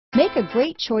Make a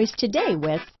great choice today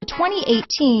with the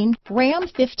 2018 Ram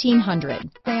 1500.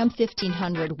 Ram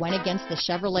 1500 went against the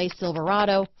Chevrolet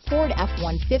Silverado, Ford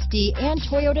F-150, and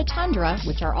Toyota Tundra,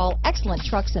 which are all excellent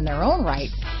trucks in their own right.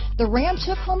 The Ram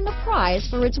took home the prize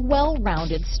for its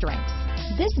well-rounded strengths.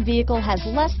 This vehicle has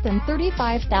less than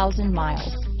 35,000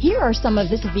 miles. Here are some of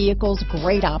this vehicle's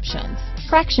great options: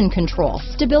 traction control,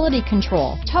 stability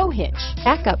control, tow hitch,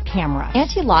 backup camera,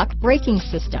 anti-lock braking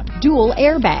system, dual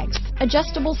airbags,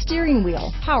 adjustable steering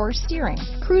wheel, power steering,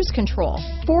 cruise control,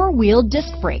 four-wheel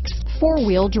disc brakes,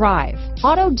 four-wheel drive,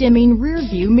 auto-dimming rear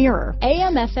view mirror,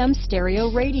 AM/FM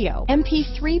stereo radio,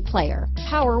 MP3 player,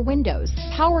 power windows,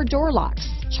 power door locks,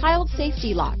 child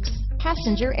safety locks,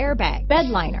 passenger airbag, bed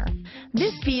liner.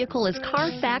 This vehicle is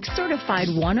Carfax certified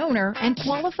one owner and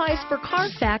qualifies for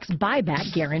Carfax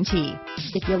buyback guarantee.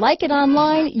 If you like it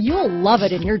online, you'll love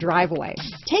it in your driveway.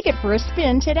 Take it for a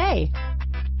spin today.